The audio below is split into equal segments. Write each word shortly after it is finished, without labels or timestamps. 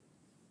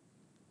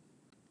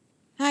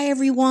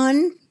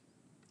everyone.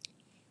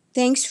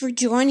 Thanks for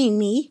joining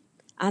me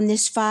on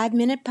this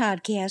 5-minute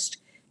podcast,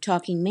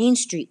 Talking Main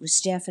Street with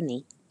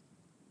Stepheny.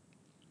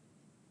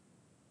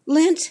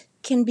 Lent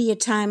can be a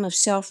time of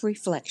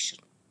self-reflection.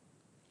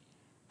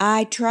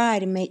 I try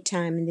to make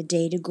time in the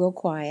day to grow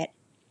quiet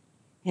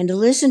and to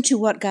listen to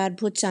what God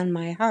puts on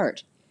my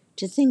heart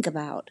to think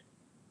about.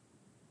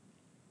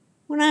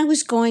 When I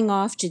was going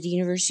off to the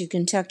University of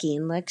Kentucky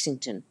in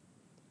Lexington,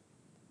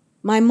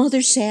 my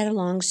mother sat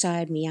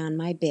alongside me on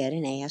my bed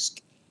and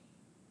asked,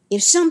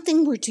 "If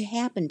something were to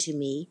happen to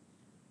me,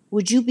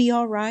 would you be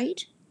all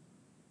right?"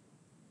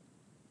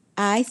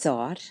 I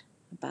thought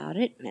about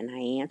it and I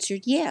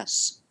answered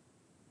yes.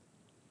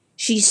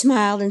 She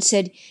smiled and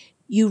said,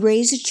 "You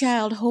raise a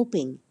child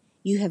hoping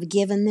you have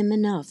given them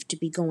enough to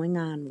be going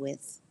on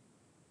with."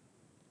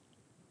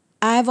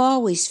 I've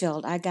always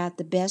felt I got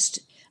the best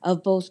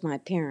of both my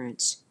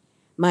parents,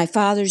 my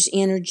father's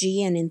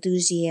energy and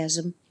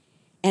enthusiasm,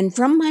 and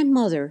from my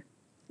mother,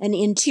 an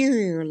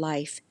interior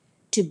life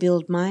to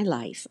build my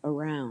life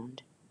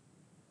around.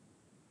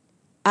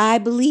 I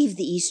believe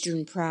the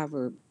Eastern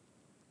proverb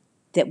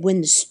that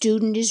when the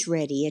student is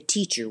ready, a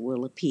teacher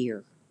will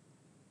appear.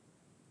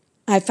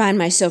 I find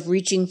myself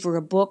reaching for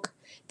a book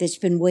that's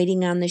been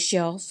waiting on the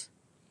shelf,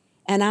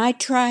 and I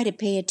try to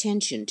pay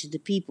attention to the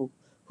people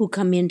who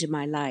come into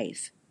my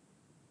life.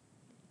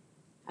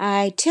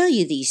 I tell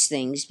you these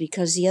things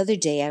because the other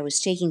day I was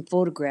taking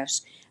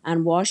photographs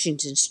on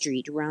Washington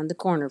Street around the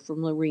corner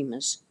from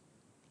Larima's.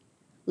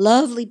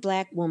 Lovely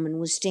black woman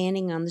was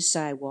standing on the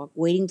sidewalk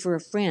waiting for a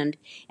friend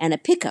and a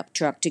pickup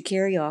truck to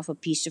carry off a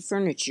piece of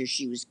furniture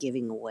she was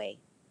giving away.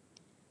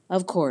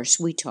 Of course,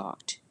 we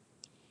talked.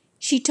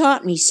 She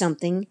taught me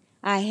something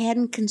I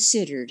hadn't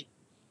considered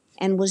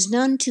and was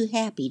none too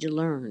happy to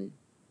learn.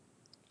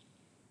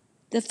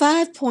 The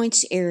 5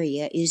 Points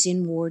area is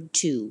in Ward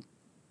 2.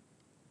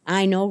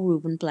 I know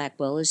Reuben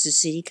Blackwell is the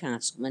city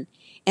councilman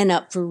and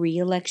up for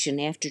re-election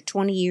after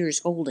 20 years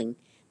holding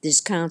this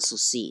council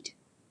seat.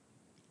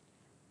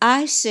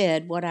 I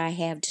said what I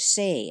have to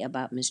say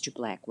about Mr.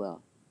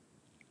 Blackwell.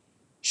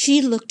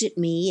 She looked at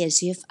me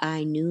as if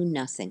I knew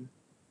nothing.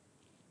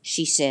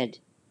 She said,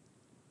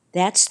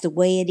 "That's the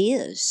way it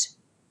is.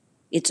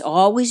 It's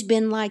always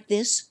been like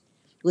this,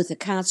 with a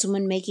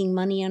councilman making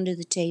money under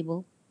the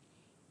table.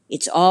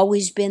 It's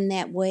always been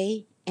that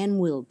way and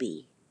will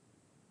be."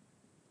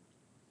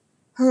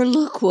 Her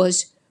look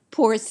was,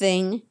 poor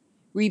thing,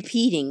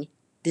 repeating,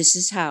 "This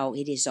is how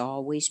it has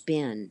always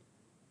been."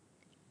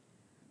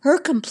 Her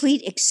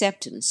complete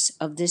acceptance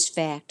of this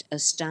fact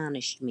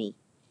astonished me.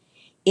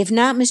 If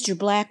not Mr.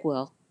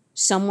 Blackwell,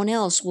 someone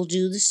else will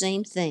do the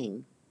same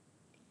thing.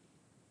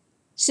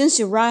 Since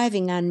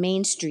arriving on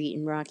Main Street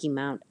in Rocky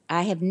Mount,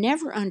 I have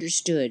never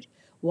understood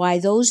why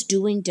those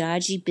doing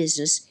dodgy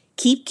business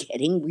keep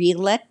getting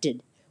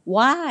reelected.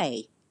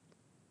 Why?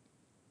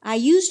 I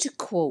used a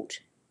quote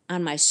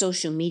on my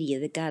social media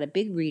that got a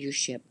big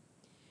readership.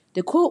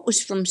 The quote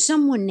was from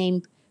someone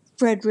named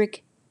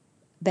Frederick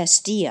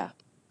Bastiat,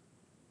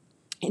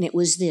 and it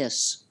was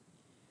this: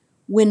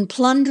 "When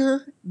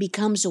plunder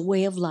becomes a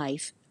way of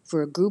life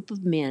for a group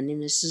of men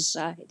in a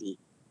society,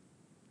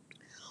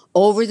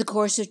 over the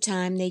course of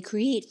time they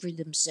create for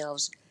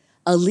themselves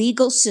a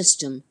legal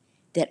system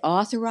that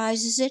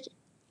authorizes it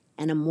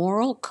and a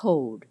moral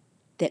code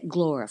that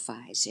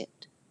glorifies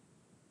it."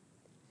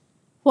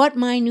 What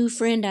my new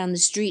friend on the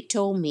street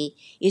told me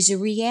is a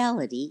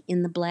reality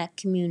in the black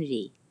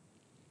community.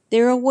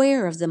 They're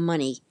aware of the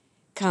money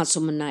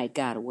Councilman Knight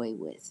got away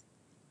with.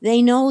 They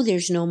know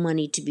there's no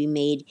money to be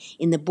made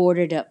in the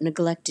boarded-up,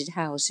 neglected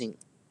housing.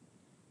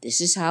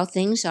 This is how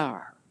things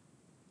are.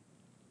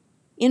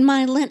 In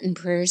my Lenten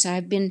prayers,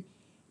 I've been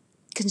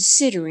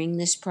considering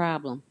this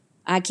problem.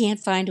 I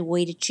can't find a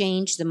way to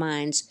change the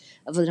minds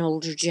of an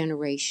older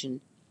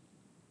generation.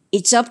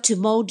 It's up to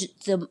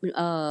the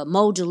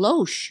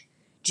Deloche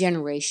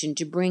generation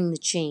to bring the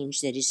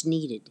change that is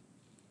needed.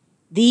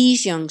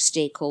 These young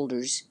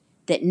stakeholders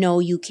that know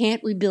you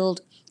can't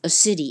rebuild a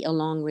city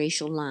along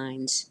racial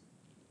lines.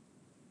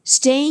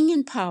 Staying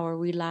in power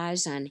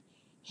relies on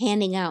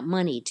handing out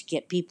money to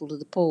get people to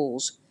the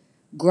polls,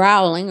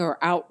 growling or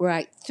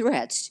outright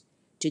threats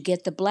to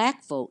get the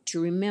black vote to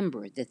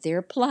remember that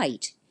their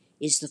plight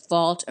is the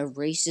fault of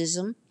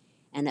racism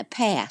and a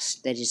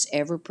past that is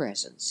ever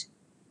present.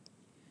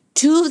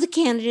 2 of the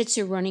candidates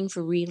are running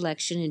for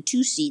re-election, and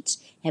 2 seats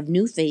have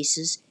new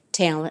faces,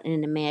 talent,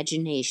 and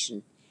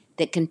imagination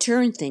that can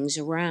turn things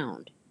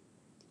around.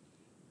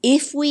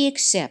 If we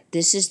accept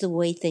this is the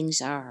way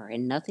things are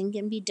and nothing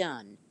can be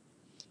done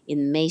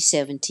in the May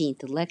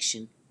 17th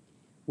election,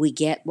 we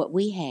get what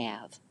we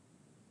have.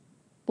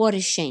 What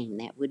a shame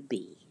that would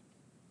be.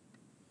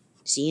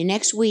 See you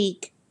next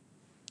week.